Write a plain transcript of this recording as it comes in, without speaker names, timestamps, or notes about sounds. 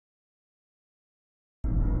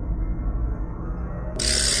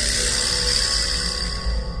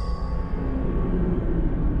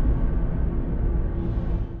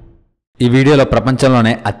ఈ వీడియోలో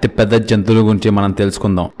ప్రపంచంలోనే అతి పెద్ద జంతువుల గురించి మనం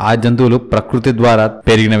తెలుసుకుందాం. ఆ జంతువులు ప్రకృతి ద్వారా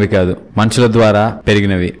పెరిగినవి కాదు, మనుషుల ద్వారా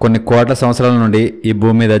పెరిగినవి. కొన్ని కోట్ల సంవత్సరాల నుండి ఈ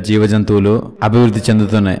భూమి మీద జీవ జంతువులు అభివృద్ధి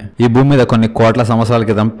చెందుతున్నాయి. ఈ భూమి మీద కొన్ని కోట్ల సంవత్సరాల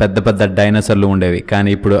క్రితం పెద్ద పెద్ద డైనోసార్లు ఉండేవి,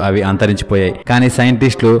 కానీ ఇప్పుడు అవి అంతరించిపోయాయి. కానీ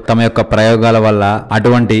సైంటిస్టులు తమ యొక్క ప్రయోగాల వల్ల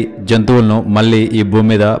అటువంటి జంతువులను మళ్ళీ ఈ భూమి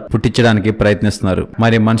మీద పుట్టించడానికి ప్రయత్నిస్తున్నారు.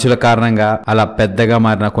 మరి మనుషుల కారణంగా అలా పెద్దగా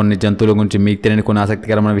మారిన కొన్ని జంతువుల గురించి మీకు తెలియని కొన్ని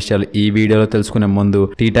ఆసక్తికరమైన విషయాలు ఈ వీడియోలో తెలుసుకునే ముందు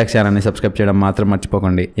టీటాక్ ఛానల్ని సబ్స్క్రైబ్ చేయడం మాత్రం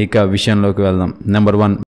మర్చిపోకండి. ఇక విషయంలోకి వెళ్దాం. Number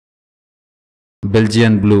 1,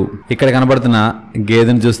 Belgian blue. ఇక్కడ కనబడుతున్న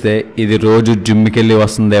గేదెను చూస్తే ఇది రోజు జిమ్కి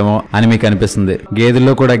వస్తుందేమో అని మీకు అనిపిస్తుంది.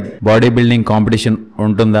 గేదెల్లో కూడా బాడీ బిల్డింగ్ కాంపిటీషన్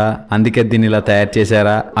ఉంటుందా, అందుకే దీన్ని ఇలా తయారు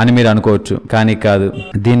చేశారా అని మీరు అనుకోవచ్చు. కానీ కాదు.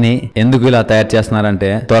 దీన్ని ఎందుకు ఇలా తయారు చేస్తున్నారంటే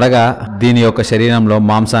త్వరగా దీని యొక్క శరీరంలో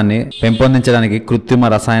మాంసాన్ని పెంపొందించడానికి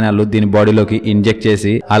కృత్రిమ రసాయనాలు దీని బాడీలోకి ఇంజెక్ట్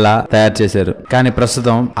చేసి అలా తయారు చేశారు. కానీ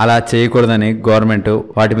ప్రస్తుతం అలా చేయకూడదని గవర్నమెంట్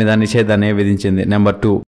వాటి మీద నిషేధాన్ని విధించింది. నెంబర్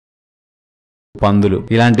 2, పందులు.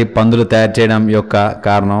 ఇలాంటి పందులు తయారు చేయడం యొక్క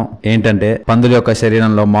కారణం ఏంటంటే పందుల యొక్క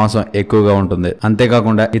శరీరంలో మాంసం ఎక్కువగా ఉంటుంది.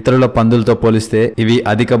 అంతేకాకుండా ఇతరుల పందులతో పోలిస్తే ఇవి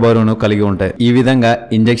అధిక బరువును కలిగి ఉంటాయి. ఈ విధంగా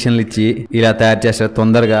ఇంజెక్షన్లు ఇచ్చి ఇలా తయారు చేస్తే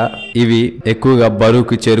తొందరగా ఇవి ఎక్కువగా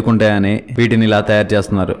బరువుకి చేరుకుంటాయని వీటిని ఇలా తయారు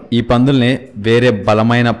చేస్తున్నారు. ఈ పందుల్ని వేరే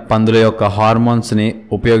బలమైన పందుల యొక్క హార్మోన్స్ ని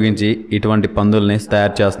ఉపయోగించి ఇటువంటి పందుల్ని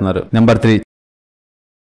తయారు చేస్తున్నారు. Number 3,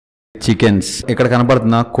 chickens. ఇక్కడ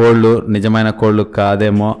కనపడుతున్న కోళ్లు నిజమైన కోళ్లు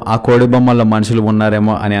కాదేమో, ఆ కోడి బొమ్మల్లో మనుషులు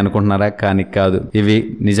ఉన్నారేమో అని అనుకుంటున్నారా? కానీ కాదు, ఇవి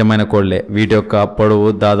నిజమైన కోళ్లే. వీటి యొక్క పొడవు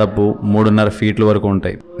దాదాపు 3.5 ఫీట్ల వరకు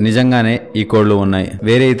ఉంటాయి. నిజంగానే ఈ కోళ్లు ఉన్నాయి.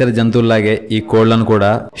 వేరే ఇతర జంతువుల్లాగే ఈ కోళ్లను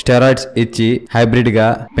కూడా స్టెరాయిడ్స్ ఇచ్చి హైబ్రిడ్ గా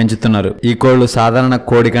పెంచుతున్నారు. ఈ కోళ్లు సాధారణ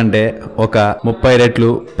కోడి కంటే ఒక 30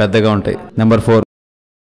 రెట్లు పెద్దగా ఉంటాయి. Number 4,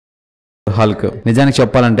 Hulk. నిజానికి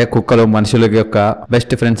చెప్పాలంటే కుక్కలు మనుషుల యొక్క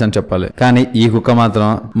బెస్ట్ ఫ్రెండ్స్ అని చెప్పాలి, కానీ ఈ కుక్క మాత్రం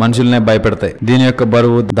మనుషులనే భయపెడతాయి. దీని యొక్క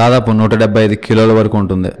బరువు దాదాపు 175 కిలోల వరకు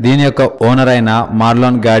ఉంటుంది. దీని యొక్క ఓనర్ అయిన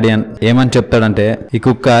మార్లోన్ గార్డియన్ ఏమని చెప్తాడంటే ఈ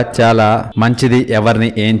కుక్క చాలా మంచిది,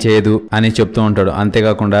 ఎవరిని ఏం చేయదు అని చెప్తూ ఉంటాడు.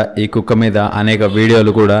 అంతేకాకుండా ఈ కుక్క మీద అనేక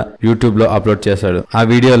వీడియోలు కూడా యూట్యూబ్ లో అప్లోడ్ చేశాడు. ఆ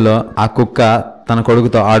వీడియోల్లో ఆ కుక్క తన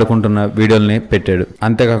కొడుకుతో ఆడుకుంటున్న వీడియోల్ని పెట్టాడు.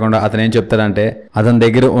 అంతేకాకుండా అతను ఏం చెప్తాడంటే అతని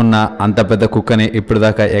దగ్గర ఉన్న అంత పెద్ద కుక్కని ఇప్పుడు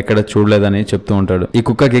దాకా ఎక్కడ చూడలేదని చెప్తూ ఉంటాడు. ఈ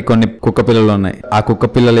కుక్కకి కొన్ని కుక్క పిల్లలు ఉన్నాయి. ఆ కుక్క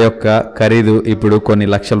పిల్లల యొక్క ఖరీదు ఇప్పుడు కొన్ని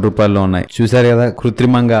లక్షల రూపాయల్లో ఉన్నాయి. చూశారు కదా,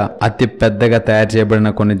 కృత్రిమంగా అతి పెద్దగా తయారు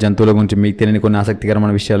చేయబడిన కొన్ని జంతువుల గురించి మీకు తెలియని కొన్ని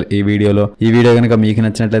ఆసక్తికరమైన విషయాలు ఈ వీడియోలో. ఈ వీడియో కనుక మీకు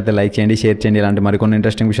నచ్చినట్లయితే లైక్ చేయండి, షేర్ చేయండి. ఇలాంటి మరికొన్ని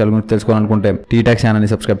ఇంట్రెస్టింగ్ విషయాల గురించి తెలుసుకోవాలనుకుంటే టీటాక్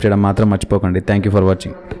ఛానల్ని సబ్స్క్రైబ్ చేయడం మాత్రం మర్చిపోకండి. Thank you for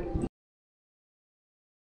watching.